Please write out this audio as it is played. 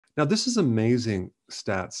Now, this is amazing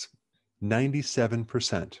stats.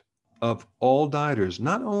 97% of all dieters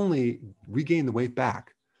not only regain the weight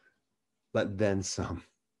back, but then some.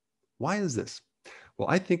 Why is this? Well,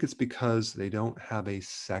 I think it's because they don't have a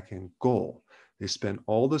second goal. They spend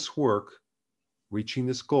all this work reaching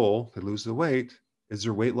this goal, they lose the weight. Is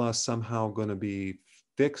their weight loss somehow going to be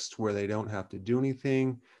fixed where they don't have to do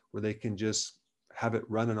anything, where they can just have it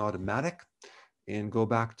run on automatic and go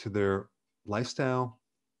back to their lifestyle?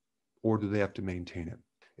 Or do they have to maintain it?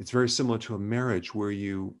 It's very similar to a marriage where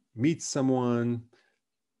you meet someone,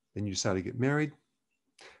 then you decide to get married,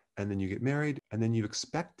 and then you get married, and then you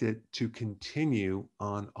expect it to continue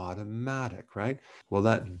on automatic, right? Well,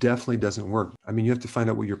 that definitely doesn't work. I mean, you have to find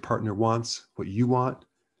out what your partner wants, what you want,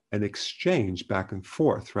 and exchange back and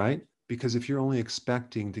forth, right? Because if you're only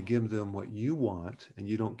expecting to give them what you want and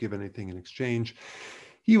you don't give anything in exchange,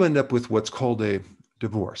 you end up with what's called a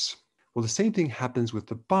divorce. Well, the same thing happens with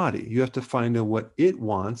the body. You have to find out what it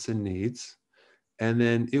wants and needs, and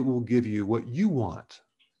then it will give you what you want: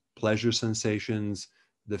 pleasure sensations,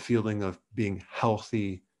 the feeling of being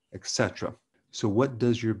healthy, etc. So, what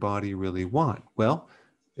does your body really want? Well,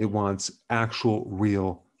 it wants actual,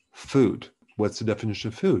 real food. What's the definition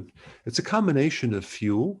of food? It's a combination of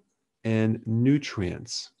fuel and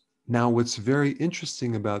nutrients. Now, what's very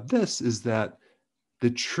interesting about this is that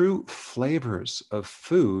the true flavors of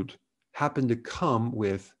food happen to come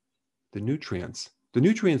with the nutrients. The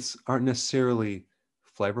nutrients aren't necessarily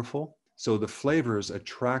flavorful. So the flavors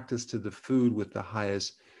attract us to the food with the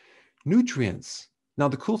highest nutrients. Now,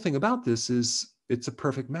 the cool thing about this is it's a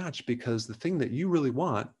perfect match because the thing that you really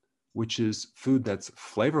want, which is food that's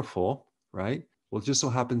flavorful, right? Well, it just so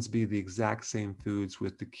happens to be the exact same foods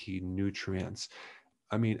with the key nutrients.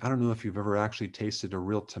 I mean, I don't know if you've ever actually tasted a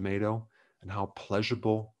real tomato and how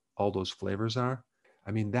pleasurable all those flavors are.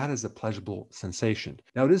 I mean, that is a pleasurable sensation.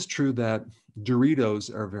 Now, it is true that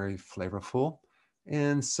Doritos are very flavorful,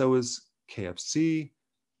 and so is KFC,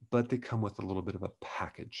 but they come with a little bit of a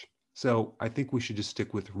package. So I think we should just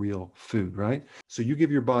stick with real food, right? So you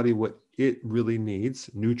give your body what it really needs,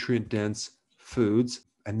 nutrient dense foods,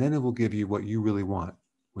 and then it will give you what you really want,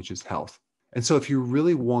 which is health. And so if you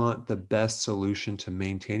really want the best solution to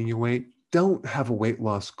maintaining your weight, don't have a weight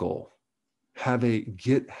loss goal. Have a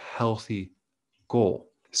get healthy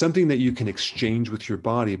goal, something that you can exchange with your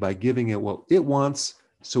body by giving it what it wants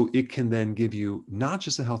so it can then give you not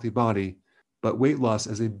just a healthy body, but weight loss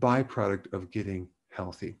as a byproduct of getting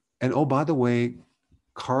healthy. And oh, by the way,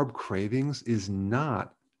 carb cravings is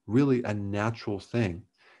not really a natural thing.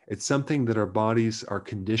 It's something that our bodies are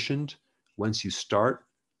conditioned. Once you start,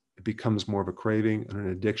 it becomes more of a craving and an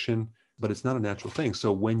addiction, but it's not a natural thing.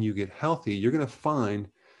 So when you get healthy, you're going to find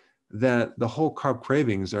that the whole carb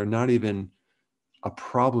cravings are not even a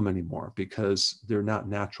problem anymore because they're not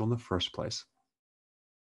natural in the first place.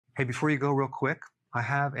 Hey, before you go, real quick, I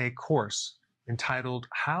have a course entitled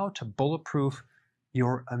How to Bulletproof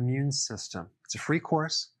Your Immune System. It's a free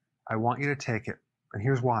course. I want you to take it. And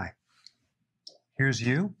here's why. Here's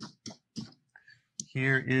you.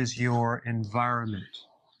 Here is your environment.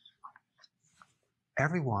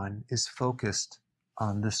 Everyone is focused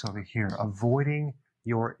on this over here, avoiding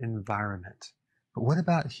your environment. But what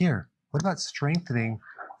about here? What about strengthening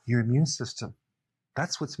your immune system?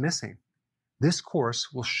 That's what's missing. This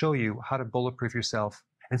course will show you how to bulletproof yourself.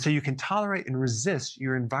 And so you can tolerate and resist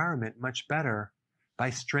your environment much better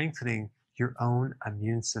by strengthening your own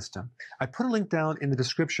immune system. I put a link down in the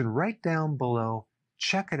description right down below.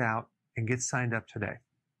 Check it out and get signed up today.